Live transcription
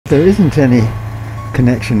There isn't any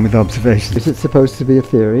connection with observations. It's supposed to be a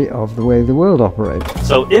theory of the way the world operates.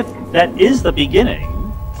 So if that is the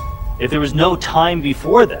beginning, if there was no time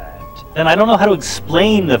before that, then I don't know how to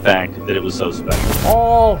explain the fact that it was so special.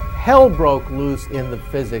 All hell broke loose in the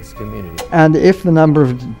physics community. And if the number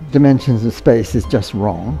of dimensions of space is just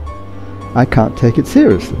wrong, I can't take it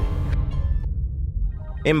seriously.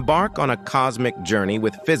 Embark on a cosmic journey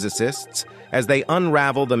with physicists as they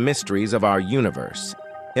unravel the mysteries of our universe.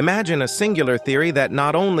 Imagine a singular theory that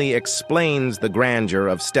not only explains the grandeur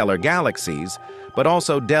of stellar galaxies, but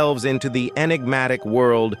also delves into the enigmatic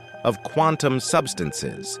world of quantum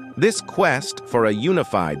substances. This quest for a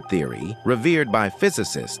unified theory, revered by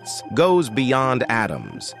physicists, goes beyond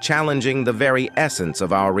atoms, challenging the very essence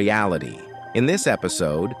of our reality. In this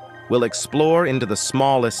episode, we'll explore into the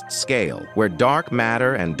smallest scale, where dark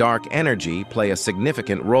matter and dark energy play a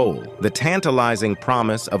significant role. The tantalizing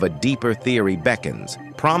promise of a deeper theory beckons,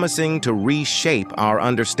 promising to reshape our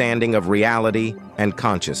understanding of reality and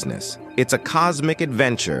consciousness. It's a cosmic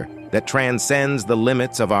adventure that transcends the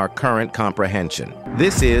limits of our current comprehension.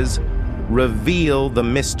 This is Reveal the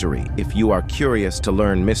Mystery. If you are curious to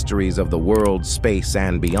learn mysteries of the world, space,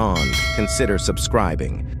 and beyond, consider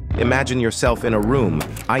subscribing. Imagine yourself in a room,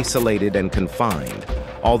 isolated and confined.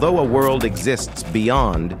 Although a world exists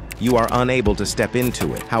beyond, you are unable to step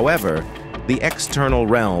into it. However, the external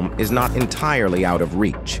realm is not entirely out of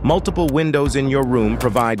reach. Multiple windows in your room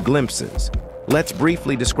provide glimpses. Let's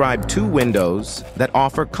briefly describe two windows that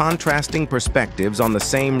offer contrasting perspectives on the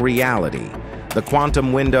same reality: the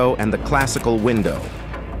quantum window and the classical window.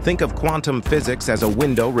 Think of quantum physics as a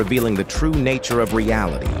window revealing the true nature of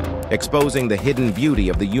reality, exposing the hidden beauty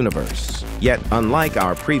of the universe. Yet, unlike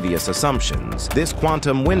our previous assumptions, this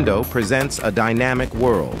quantum window presents a dynamic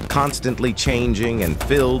world, constantly changing and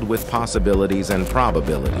filled with possibilities and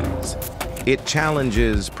probabilities. It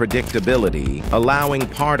challenges predictability, allowing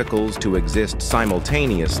particles to exist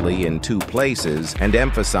simultaneously in two places and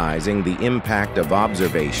emphasizing the impact of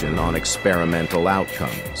observation on experimental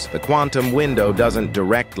outcomes. The quantum window doesn't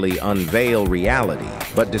directly unveil reality,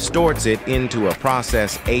 but distorts it into a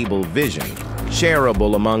process-able vision,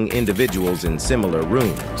 shareable among individuals in similar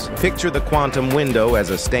rooms. Picture the quantum window as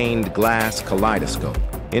a stained glass kaleidoscope,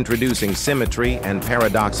 introducing symmetry and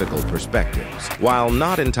paradoxical perspectives. While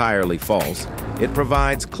not entirely false, it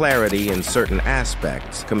provides clarity in certain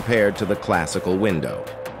aspects compared to the classical window.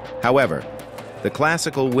 However, the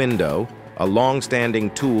classical window, a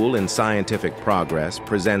long-standing tool in scientific progress,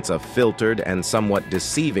 presents a filtered and somewhat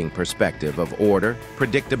deceiving perspective of order,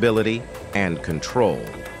 predictability, and control.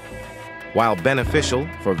 While beneficial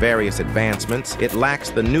for various advancements, it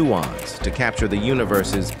lacks the nuance to capture the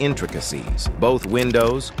universe's intricacies. Both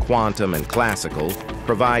windows, quantum and classical,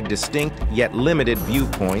 provide distinct yet limited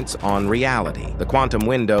viewpoints on reality. The quantum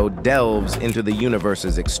window delves into the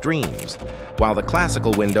universe's extremes, while the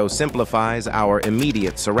classical window simplifies our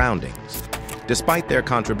immediate surroundings. Despite their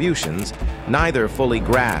contributions, neither fully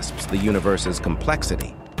grasps the universe's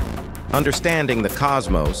complexity. Understanding the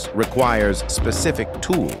cosmos requires specific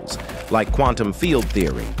tools, like quantum field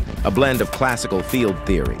theory, a blend of classical field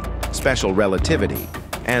theory, special relativity,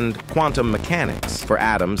 and quantum mechanics for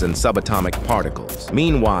atoms and subatomic particles.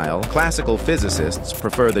 Meanwhile, classical physicists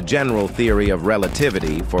prefer the general theory of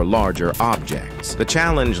relativity for larger objects. The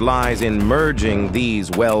challenge lies in merging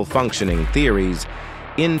these well-functioning theories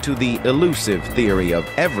into the elusive theory of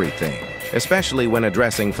everything, especially when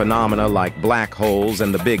addressing phenomena like black holes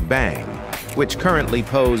and the Big Bang, which currently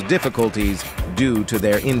pose difficulties due to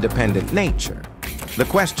their independent nature. The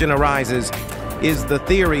question arises, is the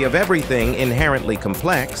theory of everything inherently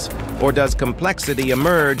complex, or does complexity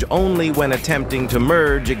emerge only when attempting to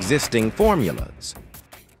merge existing formulas?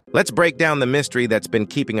 Let's break down the mystery that's been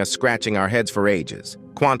keeping us scratching our heads for ages: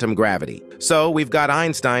 quantum gravity. So we've got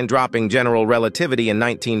Einstein dropping general relativity in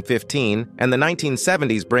 1915, and the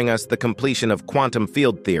 1970s bring us the completion of quantum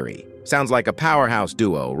field theory. Sounds like a powerhouse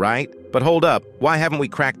duo, right? But hold up, why haven't we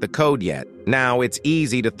cracked the code yet? Now, it's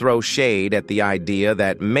easy to throw shade at the idea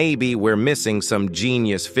that maybe we're missing some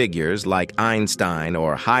genius figures like Einstein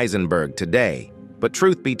or Heisenberg today. But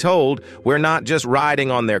truth be told, we're not just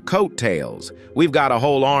riding on their coattails. We've got a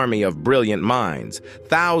whole army of brilliant minds,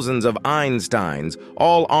 thousands of Einsteins,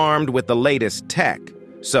 all armed with the latest tech.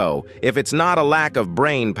 So, if it's not a lack of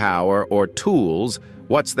brain power or tools,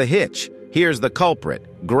 what's the hitch? Here's the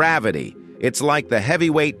culprit: gravity. It's like the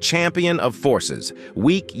heavyweight champion of forces,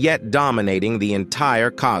 weak yet dominating the entire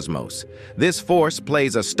cosmos. This force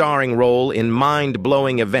plays a starring role in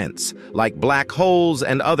mind-blowing events, like black holes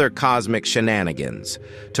and other cosmic shenanigans.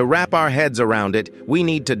 To wrap our heads around it, we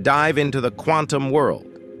need to dive into the quantum world,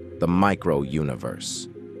 the micro-universe.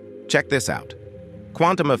 Check this out.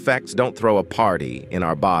 Quantum effects don't throw a party in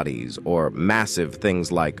our bodies or massive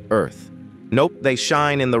things like Earth. Nope, they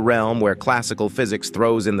shine in the realm where classical physics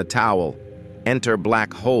throws in the towel. Enter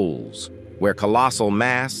black holes, where colossal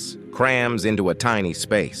mass crams into a tiny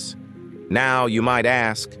space. Now, you might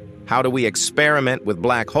ask, how do we experiment with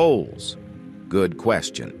black holes? Good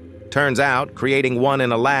question. Turns out, creating one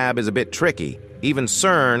in a lab is a bit tricky. Even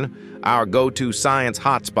CERN, our go-to science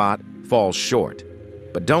hotspot, falls short.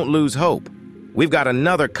 But don't lose hope. We've got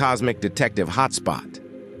another cosmic detective hotspot.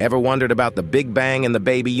 Ever wondered about the Big Bang in the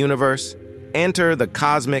baby universe? Enter the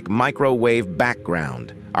cosmic microwave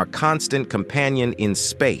background, our constant companion in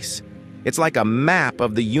space. It's like a map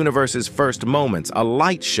of the universe's first moments, a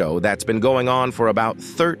light show that's been going on for about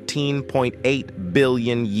 13.8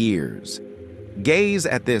 billion years. Gaze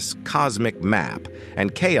at this cosmic map,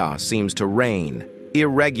 and chaos seems to reign,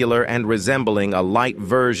 irregular and resembling a light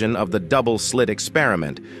version of the double-slit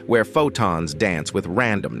experiment, where photons dance with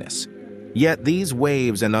randomness. Yet these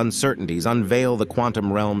waves and uncertainties unveil the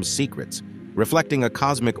quantum realm's secrets, reflecting a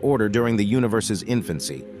cosmic order during the universe's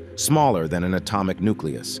infancy, smaller than an atomic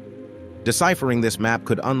nucleus. Deciphering this map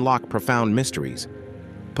could unlock profound mysteries,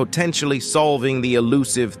 potentially solving the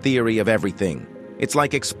elusive theory of everything. It's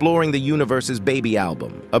like exploring the universe's baby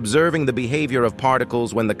album, observing the behavior of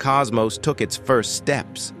particles when the cosmos took its first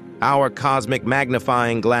steps. Our cosmic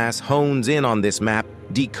magnifying glass hones in on this map,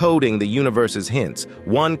 decoding the universe's hints,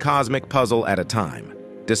 one cosmic puzzle at a time.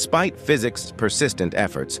 Despite physics' persistent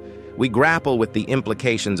efforts, we grapple with the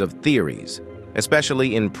implications of theories,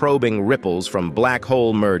 especially in probing ripples from black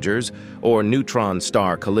hole mergers or neutron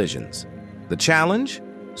star collisions. The challenge?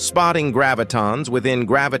 Spotting gravitons within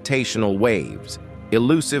gravitational waves,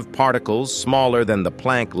 elusive particles smaller than the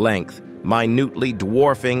Planck length, minutely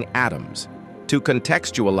dwarfing atoms. To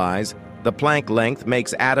contextualize, the Planck length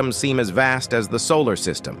makes atoms seem as vast as the solar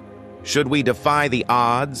system. Should we defy the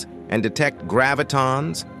odds and detect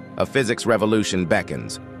gravitons? A physics revolution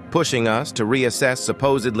beckons, pushing us to reassess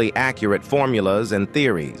supposedly accurate formulas and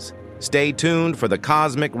theories. Stay tuned for the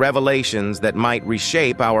cosmic revelations that might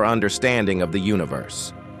reshape our understanding of the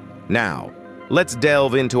universe. Now, let's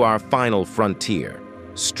delve into our final frontier,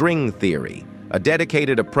 string theory, a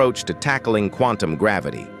dedicated approach to tackling quantum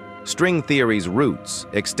gravity. String theory's roots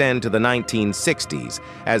extend to the 1960s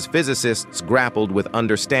as physicists grappled with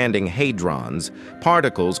understanding hadrons,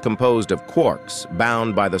 particles composed of quarks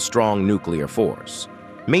bound by the strong nuclear force.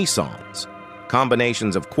 Mesons,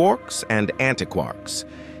 combinations of quarks and antiquarks,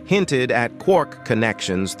 hinted at quark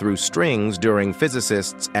connections through strings during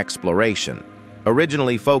physicists' exploration.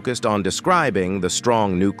 Originally focused on describing the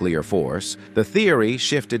strong nuclear force, the theory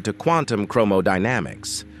shifted to quantum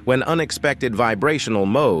chromodynamics, when unexpected vibrational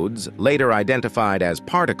modes, later identified as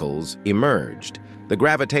particles, emerged. The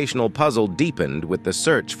gravitational puzzle deepened with the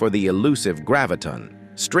search for the elusive graviton.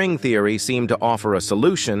 String theory seemed to offer a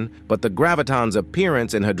solution, but the graviton's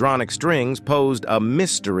appearance in hadronic strings posed a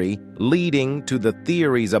mystery, leading to the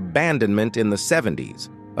theory's abandonment in the 70s.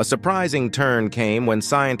 A surprising turn came when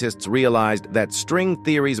scientists realized that string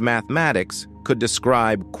theory's mathematics could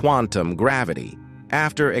describe quantum gravity.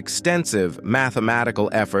 After extensive mathematical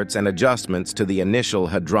efforts and adjustments to the initial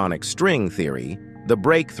hadronic string theory, the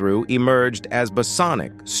breakthrough emerged as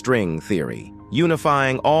bosonic string theory,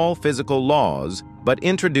 unifying all physical laws but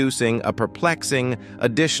introducing a perplexing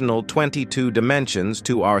additional 22 dimensions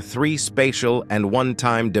to our 3 spatial and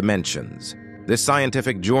 1-time dimensions. This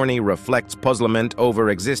scientific journey reflects puzzlement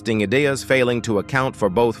over existing ideas failing to account for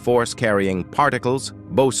both force-carrying particles,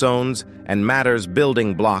 bosons, and matter's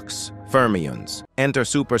building blocks, fermions. Enter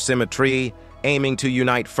supersymmetry, aiming to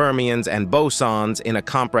unite fermions and bosons in a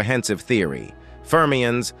comprehensive theory.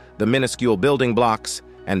 Fermions, the minuscule building blocks,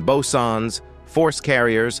 and bosons, force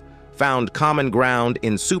carriers, found common ground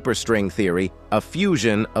in superstring theory, a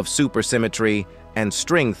fusion of supersymmetry and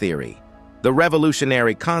string theory. The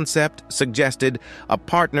revolutionary concept suggested a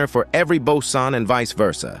partner for every boson and vice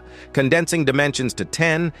versa, condensing dimensions to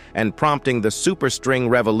 10 and prompting the superstring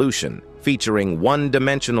revolution, featuring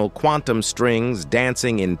one-dimensional quantum strings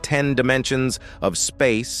dancing in 10 dimensions of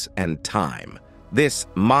space and time. This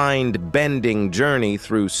mind-bending journey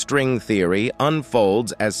through string theory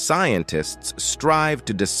unfolds as scientists strive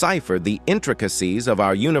to decipher the intricacies of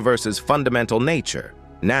our universe's fundamental nature.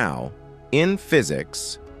 Now, in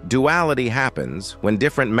physics, duality happens when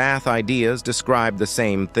different math ideas describe the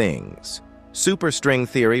same things. Superstring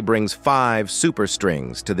theory brings 5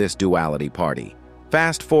 superstrings to this duality party.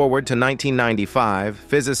 Fast forward to 1995,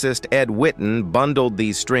 physicist Ed Witten bundled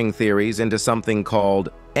these string theories into something called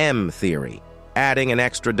M-theory, adding an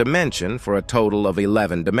extra dimension for a total of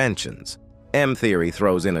 11 dimensions. M-theory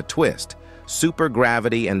throws in a twist.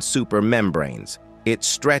 supergravity and supermembranes. It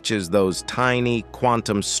stretches those tiny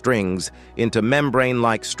quantum strings into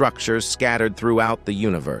membrane-like structures scattered throughout the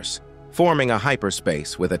universe, forming a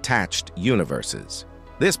hyperspace with attached universes.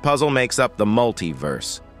 This puzzle makes up the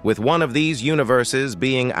multiverse, with one of these universes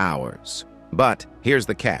being ours. But here's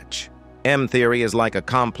the catch. M-theory is like a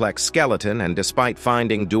complex skeleton, and despite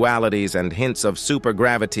finding dualities and hints of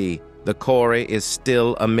supergravity, the core is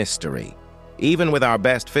still a mystery. Even with our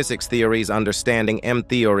best physics theories, understanding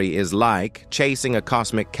M-theory is like chasing a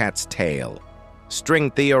cosmic cat's tail.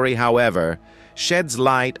 String theory, however, sheds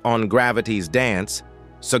light on gravity's dance,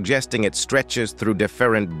 suggesting it stretches through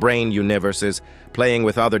different brain universes, playing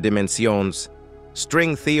with other dimensions.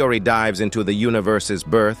 String theory dives into the universe's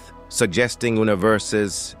birth, suggesting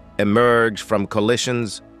universes emerge from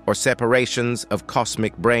collisions or separations of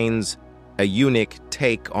cosmic brains, a unique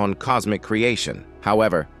take on cosmic creation.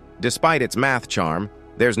 However, despite its math charm,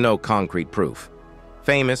 there's no concrete proof.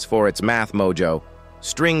 Famous for its math mojo,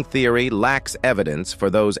 string theory lacks evidence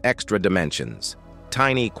for those extra dimensions.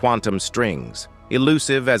 Tiny quantum strings,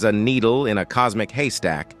 elusive as a needle in a cosmic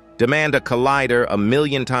haystack, demand a collider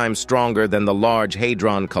 1,000,000 times stronger than the Large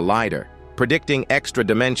Hadron Collider. Predicting extra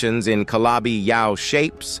dimensions in Calabi-Yau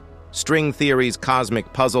shapes, string theory's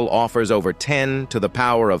cosmic puzzle offers over 10 to the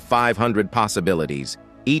power of 500 possibilities,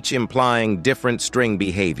 each implying different string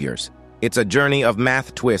behaviors. It's a journey of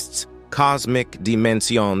math twists, cosmic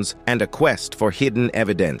dimensions, and a quest for hidden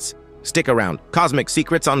evidence. Stick around. Cosmic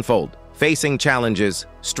secrets unfold. Facing challenges,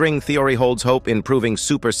 string theory holds hope in proving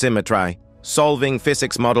supersymmetry, solving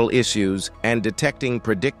physics model issues, and detecting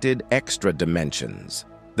predicted extra dimensions.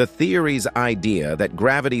 The theory's idea that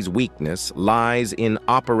gravity's weakness lies in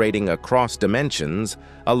operating across dimensions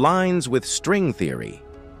aligns with string theory.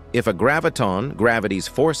 If a graviton, gravity's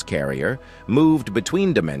force carrier, moved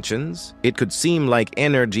between dimensions, it could seem like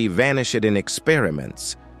energy vanished in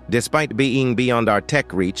experiments. Despite being beyond our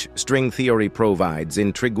tech reach, string theory provides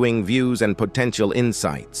intriguing views and potential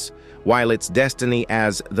insights. While its destiny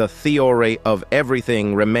as the theory of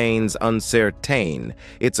everything remains uncertain,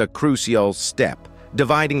 it's a crucial step,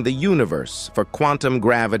 dividing the universe for quantum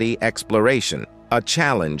gravity exploration. A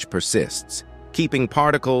challenge persists, keeping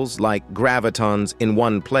particles like gravitons in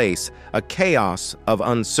one place, a chaos of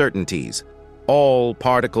uncertainties. All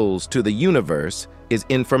particles to the universe is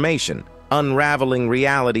information, unraveling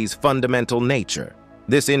reality's fundamental nature.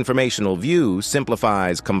 This informational view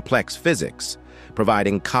simplifies complex physics,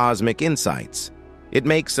 providing cosmic insights. It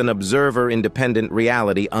makes an observer-independent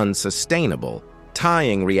reality unsustainable,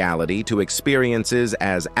 tying reality to experiences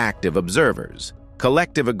as active observers.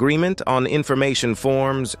 Collective agreement on information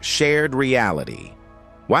forms shared reality.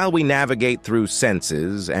 While we navigate through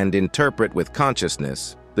senses and interpret with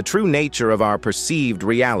consciousness, the true nature of our perceived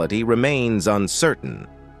reality remains uncertain.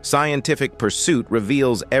 Scientific pursuit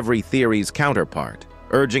reveals every theory's counterpart,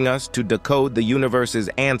 urging us to decode the universe's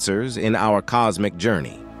answers in our cosmic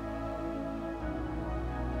journey.